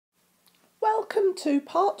Welcome to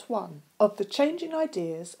part 1 of the Changing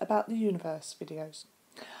Ideas About the Universe videos.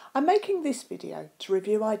 I'm making this video to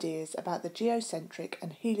review ideas about the geocentric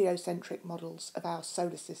and heliocentric models of our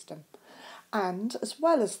solar system, and as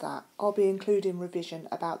well as that I'll be including revision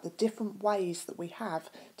about the different ways that we have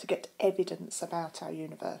to get evidence about our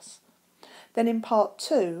universe. Then in part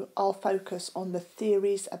 2 I'll focus on the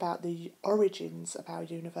theories about the origins of our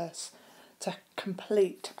universe to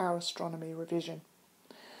complete our astronomy revision.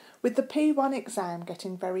 With the P1 exam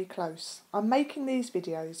getting very close, I'm making these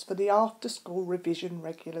videos for the after-school revision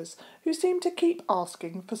regulars who seem to keep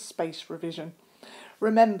asking for space revision.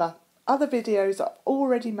 Remember, other videos I've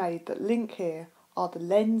already made that link here are the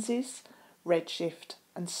lenses, redshift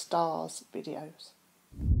and stars videos.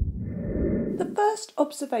 The first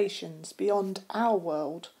observations beyond our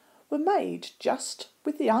world were made just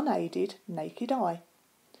with the unaided naked eye.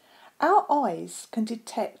 Our eyes can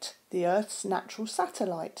detect the Earth's natural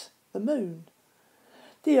satellite, the Moon,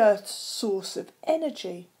 the Earth's source of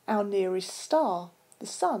energy, our nearest star, the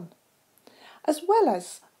Sun, as well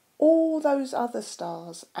as all those other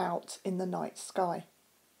stars out in the night sky.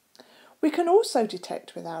 We can also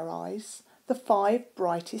detect with our eyes the 5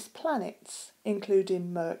 brightest planets,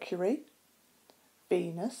 including Mercury,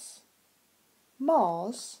 Venus,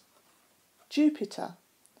 Mars, Jupiter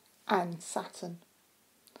and Saturn.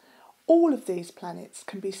 All of these planets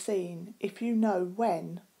can be seen if you know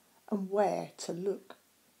when and where to look.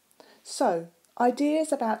 So,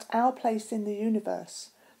 ideas about our place in the universe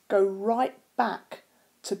go right back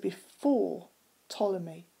to before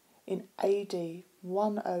Ptolemy in AD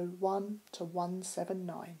 101 to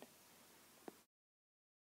 179.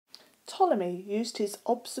 Ptolemy used his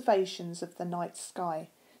observations of the night sky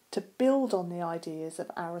to build on the ideas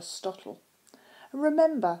of Aristotle. And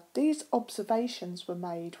remember, these observations were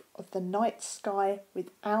made of the night sky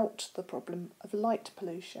without the problem of light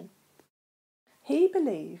pollution. He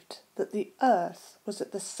believed that the Earth was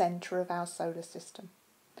at the centre of our solar system.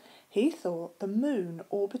 He thought the Moon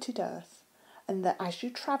orbited Earth and that as you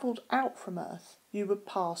travelled out from Earth, you would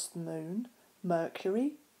pass the Moon,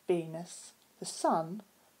 Mercury, Venus, the Sun,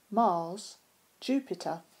 Mars,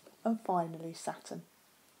 Jupiter and finally Saturn.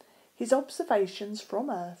 His observations from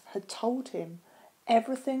Earth had told him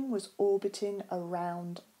everything was orbiting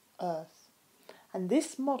around Earth, and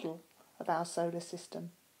this model of our solar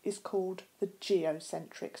system is called the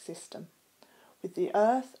geocentric system, with the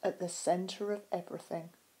Earth at the centre of everything.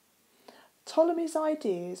 Ptolemy's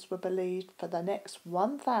ideas were believed for the next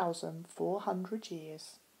 1,400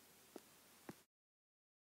 years,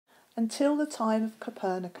 until the time of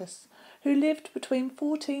Copernicus, who lived between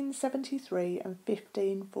 1473 and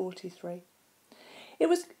 1543. It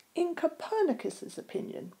was in Copernicus's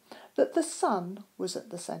opinion that the Sun was at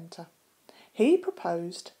the centre. He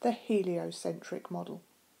proposed the heliocentric model.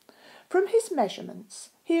 From his measurements,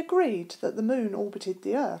 he agreed that the Moon orbited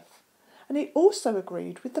the Earth, and he also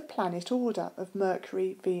agreed with the planet order of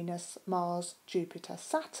Mercury, Venus, Mars, Jupiter,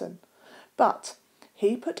 Saturn. But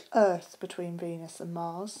he put Earth between Venus and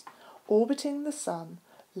Mars, orbiting the Sun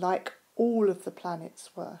like all of the planets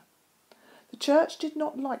were. The Church did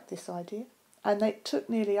not like this idea, and it took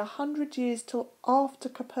nearly 100 years till after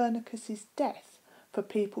Copernicus's death for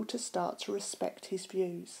people to start to respect his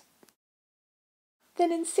views.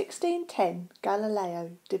 Then in 1610,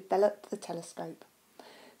 Galileo developed the telescope.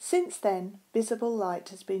 Since then, visible light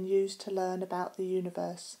has been used to learn about the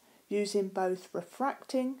universe, using both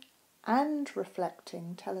refracting and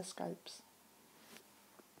reflecting telescopes.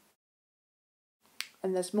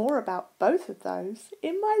 And there's more about both of those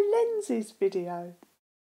in my lenses video.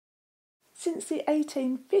 Since the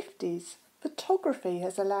 1850s, photography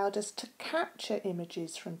has allowed us to capture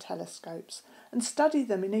images from telescopes and study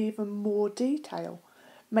them in even more detail,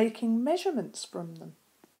 making measurements from them.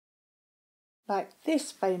 Like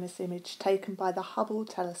this famous image taken by the Hubble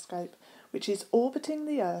telescope, which is orbiting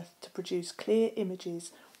the Earth to produce clear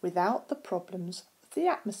images without the problems of the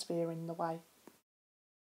atmosphere in the way.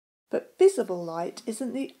 But visible light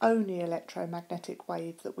isn't the only electromagnetic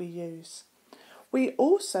wave that we use. We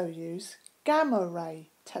also use gamma-ray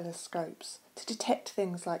telescopes to detect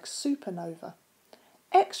things like supernova,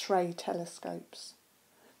 X-ray telescopes,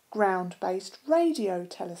 ground-based radio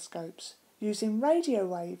telescopes using radio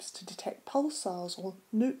waves to detect pulsars or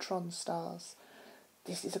neutron stars.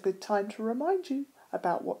 This is a good time to remind you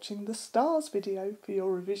about watching the stars video for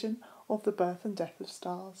your revision of the birth and death of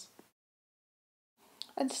stars.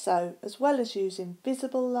 And so, as well as using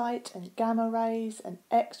visible light and gamma rays and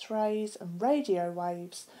X-rays and radio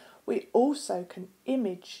waves, we also can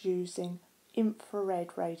image using infrared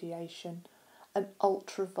radiation and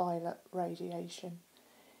ultraviolet radiation.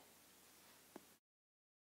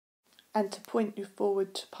 And to point you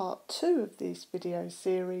forward to part 2 of this video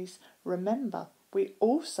series, remember we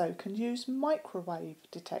also can use microwave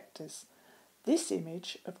detectors. This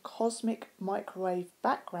image of cosmic microwave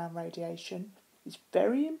background radiation is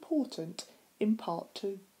very important in part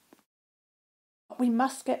 2. We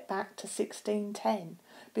must get back to 1610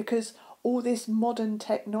 because all this modern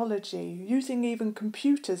technology, using even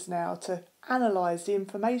computers now to analyse the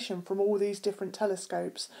information from all these different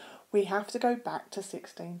telescopes, we have to go back to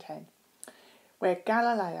 1610, where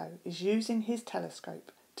Galileo is using his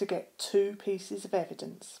telescope to get 2 pieces of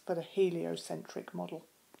evidence for the heliocentric model.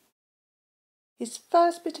 His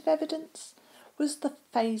first bit of evidence was the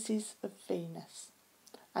phases of Venus,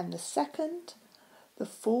 and the second, the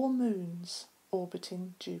 4 moons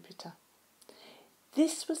orbiting Jupiter.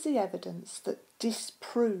 This was the evidence that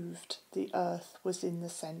disproved the Earth was in the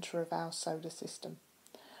centre of our solar system,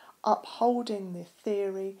 upholding the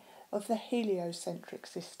theory of the heliocentric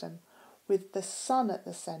system with the Sun at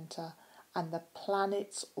the centre and the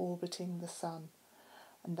planets orbiting the Sun,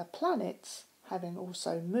 and the planets having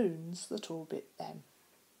also moons that orbit them.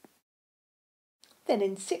 Then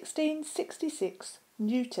in 1666,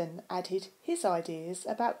 Newton added his ideas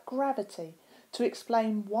about gravity to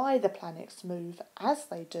explain why the planets move as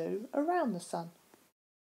they do around the Sun.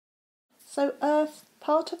 So Earth,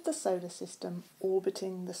 part of the solar system,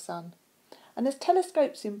 orbiting the Sun. And as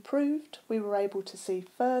telescopes improved, we were able to see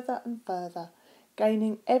further and further,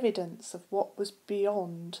 gaining evidence of what was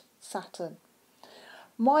beyond Saturn.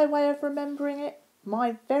 My way of remembering it,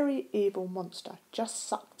 my very evil monster just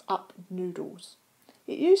sucked up noodles.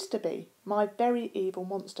 It used to be my very evil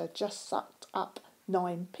monster just sucked up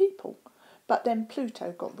 9 people, but then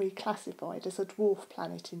Pluto got reclassified as a dwarf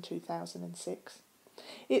planet in 2006.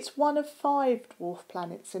 It's one of 5 dwarf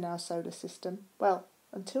planets in our solar system, well,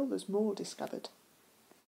 until there's more discovered.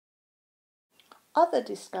 Other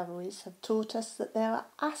discoveries have taught us that there are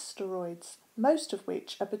asteroids, most of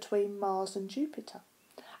which are between Mars and Jupiter,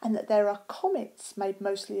 and that there are comets made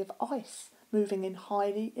mostly of ice moving in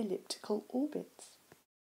highly elliptical orbits.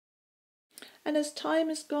 And as time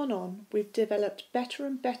has gone on, we've developed better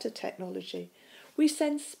and better technology. We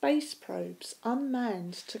send space probes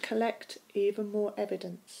unmanned to collect even more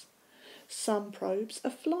evidence. Some probes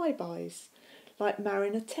are flybys, like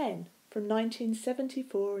Mariner 10 from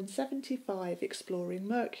 1974 and 75 exploring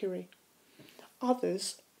Mercury.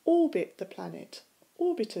 Others orbit the planet,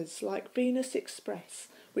 orbiters like Venus Express,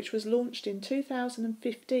 which was launched in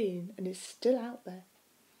 2015 and is still out there.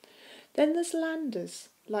 Then there's landers,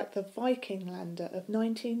 like the Viking lander of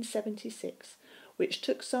 1976, which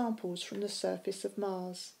took samples from the surface of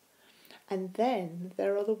Mars. And then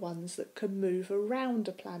there are the ones that can move around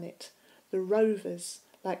a planet, the rovers,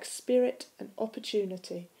 like Spirit and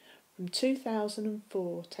Opportunity, from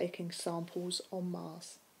 2004 taking samples on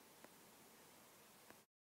Mars.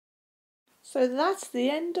 So that's the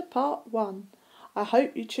end of part 1. I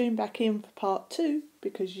hope you tune back in for part 2,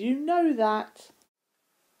 because you know that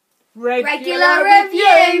regular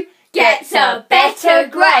review gets a better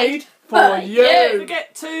grade for you. Don't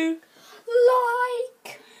forget to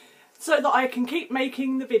Like, so that I can keep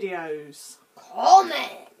making the videos.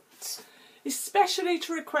 comment, Especially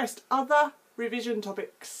to request other revision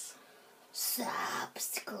topics.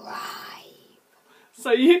 subscribe.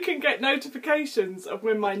 So you can get notifications of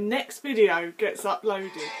when my next video gets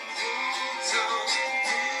uploaded.